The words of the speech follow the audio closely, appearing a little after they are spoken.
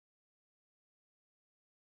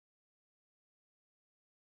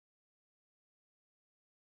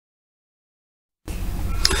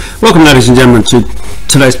Welcome, ladies and gentlemen, to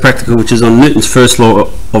today's practical, which is on Newton's first law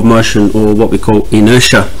of motion, or what we call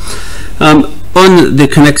inertia. On the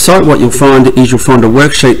Connect site, what you'll find is a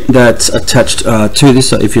worksheet that's attached to this.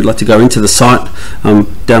 So if you'd like to go into the site,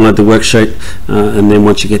 download the worksheet, and then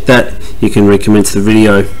once you get that, you can recommence the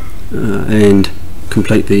video and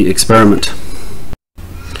complete the experiment.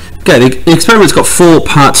 Okay, the experiment's got 4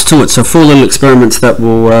 parts to it, so 4 little experiments that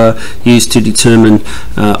we'll use to determine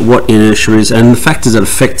what inertia is and the factors that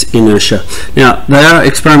affect inertia. Now, they are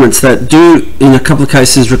experiments that do, in a couple of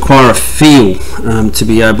cases, require a feel to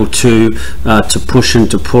be able to push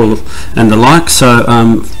and to pull and the like. So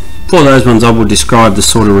for those ones, I will describe the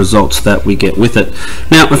sort of results that we get with it.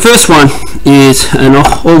 Now, the first one is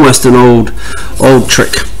almost an old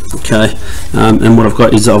trick. Okay, and what I've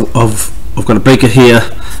got is I've got a beaker here,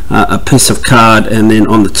 a piece of card, and then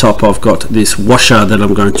on the top I've got this washer that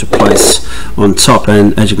I'm going to place on top.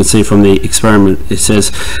 And as you can see from the experiment, it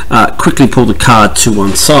says quickly pull the card to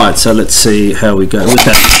one side. So let's see how we go with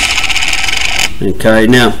that. Okay,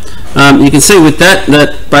 now you can see with that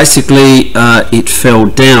basically it fell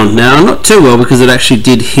down. Now, not too well, because it actually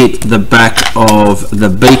did hit the back of the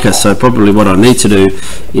beaker, so probably what I need to do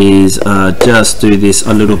is just do this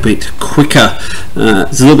a little bit quicker.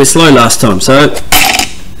 It's a little bit slow last time, so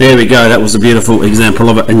there we go. That was a beautiful example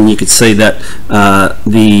of it, and you could see that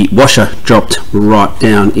the washer dropped right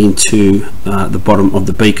down into the bottom of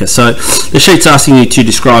the beaker. So the sheet's asking you to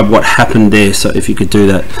describe what happened there, so if you could do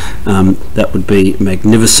that, that would be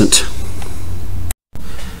magnificent.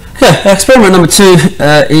 Okay, experiment number 2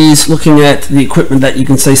 is looking at the equipment that you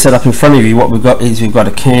can see set up in front of you. What we've got is we've got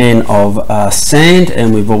a can of sand,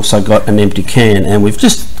 and we've also got an empty can, and we've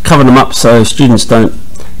just covered them up so students don't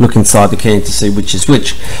look inside the can to see which is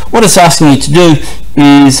which. What it's asking you to do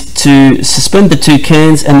is to suspend the 2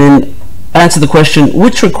 cans and then answer the question,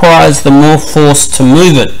 which requires the more force to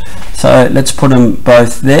move it. So let's put them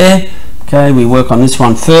both there. Okay, we work on this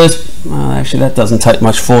one first. Actually, that doesn't take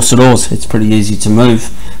much force at all, so it's pretty easy to move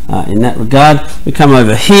in that regard. We come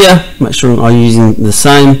over here, make sure I'm using the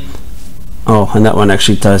same. Oh, and that one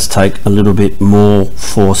actually does take a little bit more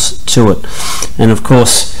force to it. And of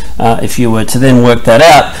course, if you were to then work that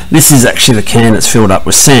out, this is actually the can that's filled up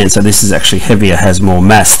with sand, so this is actually heavier, has more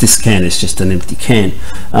mass. This can is just an empty can.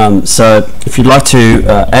 So if you'd like to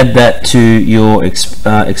add that to your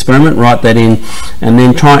experiment, write that in, and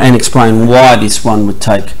then try and explain why this one would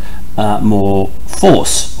take more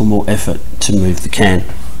force or more effort to move the can.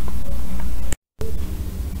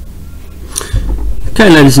 Okay,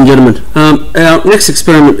 ladies and gentlemen, our next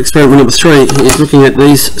experiment, experiment number 3, is looking at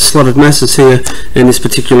these slotted masses here and this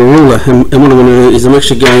particular ruler. And what I'm going to do is I'm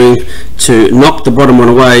actually going to knock the bottom one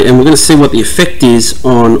away, and we're going to see what the effect is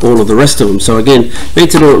on all of the rest of them. So again, need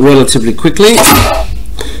to do it relatively quickly,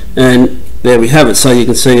 and there we have it. So you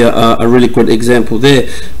can see a really good example there.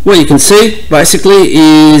 What you can see basically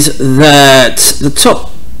is that the top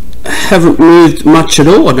haven't moved much at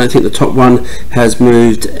all. I don't think the top one has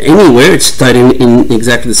moved anywhere. It's stayed in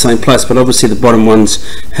exactly the same place, but obviously the bottom ones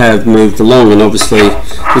have moved along, and obviously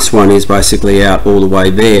this one is basically out all the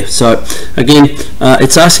way there. So again,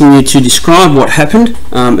 it's asking you to describe what happened,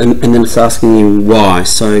 and then it's asking you why.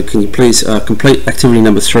 So can you please complete activity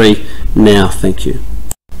number 3 now? Thank you.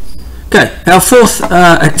 Okay, our 4th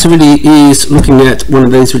activity is looking at one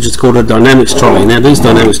of these, which is called a dynamics trolley. Now, these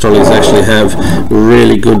dynamics trolleys actually have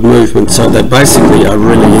really good movement, so they basically are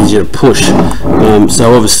really easy to push.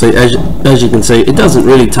 So obviously, as you can see, it doesn't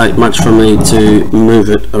really take much for me to move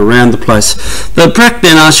it around the place. The prac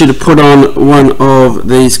then asks you to put on one of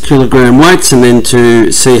these kilogram weights and then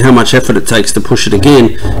to see how much effort it takes to push it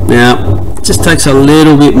again. Now, it just takes a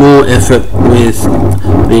little bit more effort with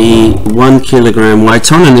the 1 kilogram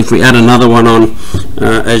weight on, and if we add another one on,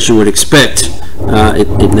 as you would expect,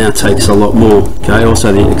 it now takes a lot more. Okay,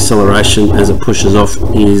 also the acceleration as it pushes off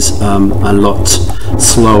is a lot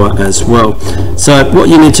slower as well. So what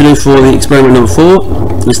you need to do for the experiment number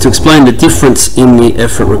 4 is to explain the difference in the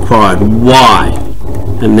effort required. Why?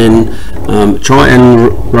 And then try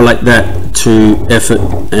and relate that to effort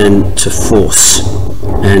and to force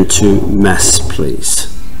and to mass, please.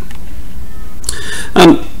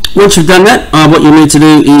 Once you've done that, what you need to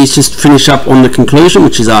do is just finish up on the conclusion,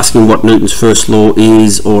 which is asking what Newton's first law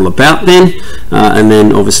is all about then, and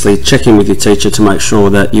then obviously checking with your teacher to make sure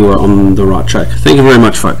that you are on the right track. Thank you very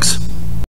much, folks.